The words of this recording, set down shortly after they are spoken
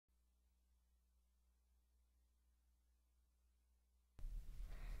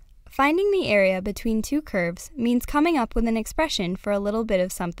Finding the area between two curves means coming up with an expression for a little bit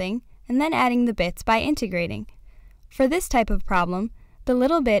of something and then adding the bits by integrating. For this type of problem, the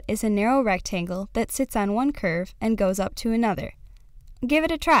little bit is a narrow rectangle that sits on one curve and goes up to another. Give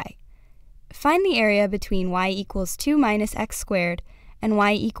it a try. Find the area between y equals 2 minus x squared and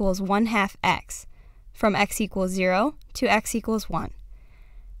y equals 1/2 x, from x equals 0 to x equals 1.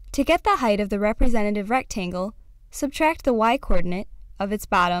 To get the height of the representative rectangle, subtract the y-coordinate of its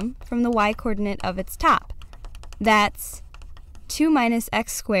bottom from the y-coordinate of its top. That's 2 minus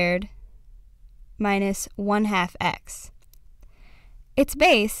x squared minus 1/2 x. Its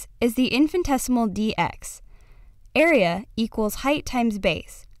base is the infinitesimal dx. Area equals height times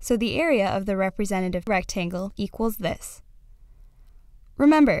base, so the area of the representative rectangle equals this.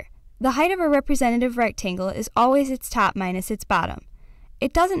 Remember, the height of a representative rectangle is always its top minus its bottom.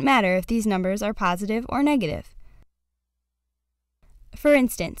 It doesn't matter if these numbers are positive or negative. For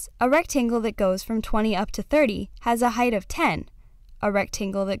instance, a rectangle that goes from 20 up to 30 has a height of 10. A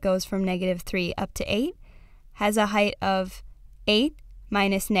rectangle that goes from -3 up to 8 has a height of 8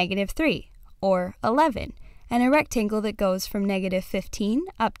 minus -3, or 11. And a rectangle that goes from -15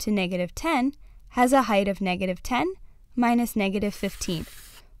 up to -10 has a height of -10 minus -15,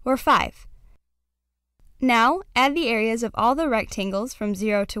 or 5. Now, add the areas of all the rectangles from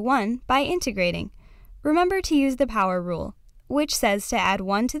 0 to 1 by integrating. Remember to use the power rule, which says to add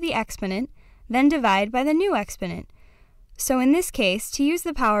 1 to the exponent, then divide by the new exponent. So in this case, to use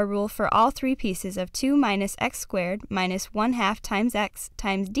the power rule for all three pieces of 2 minus x squared minus 1/2 times x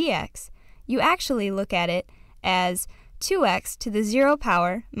times dx, you actually look at it as 2x to the 0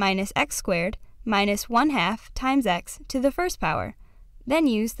 power minus x squared minus 1/2 times x to the first power. Then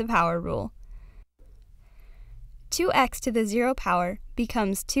use the power rule. 2x to the 0 power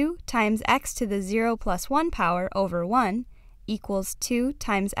becomes 2 times x to the 0 plus 1 power over 1 equals 2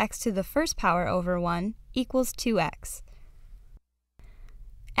 times x to the first power over 1 equals 2x.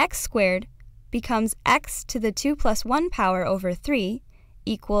 X squared becomes x to the 2 plus 1 power over 3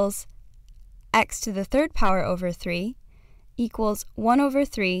 equals x to the third power over 3 equals 1 over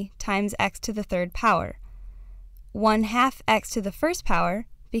 3 times x to the third power. 1/2 x to the first power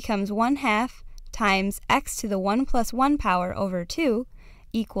becomes 1/2 times x to the 1 plus 1 power over 2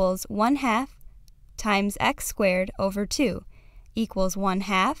 equals 1/2 times x squared over 2 equals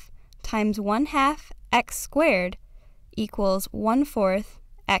 1/2 times 1/2 x squared equals 1/4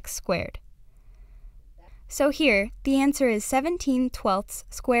 x squared. So here, the answer is 17/12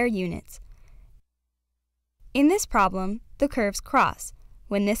 square units. In this problem, the curves cross.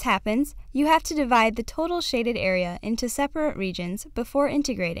 When this happens, you have to divide the total shaded area into separate regions before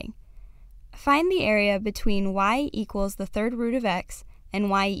integrating. Find the area between y equals the third root of x and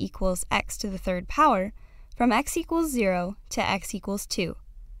y equals x to the third power from x equals 0 to x equals 2.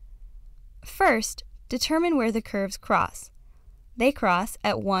 First, determine where the curves cross. They cross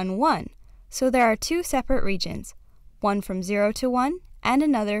at 1, 1, so there are two separate regions, one from 0 to 1 and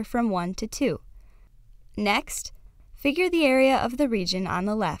another from 1 to 2. Next, figure the area of the region on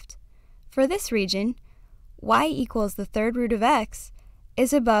the left. For this region, y equals the third root of x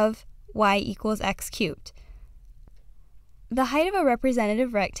is above y equals x cubed. The height of a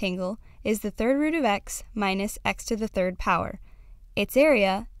representative rectangle is the third root of x minus x to the third power. Its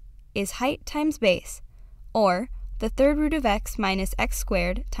area is height times base, or the third root of x minus x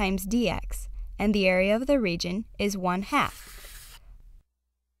squared times dx, and the area of the region is 1/2.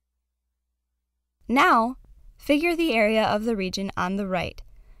 Now, figure the area of the region on the right.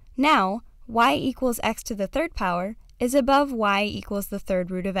 Now, y equals x to the third power is above y equals the third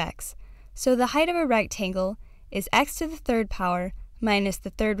root of x. So the height of a rectangle is x to the third power minus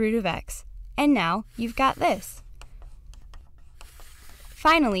the third root of x. And now you've got this.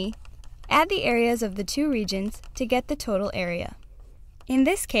 Finally, add the areas of the two regions to get the total area. In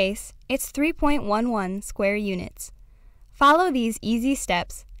this case, it's 3.11 square units. Follow these easy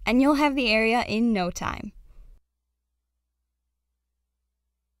steps and you'll have the area in no time.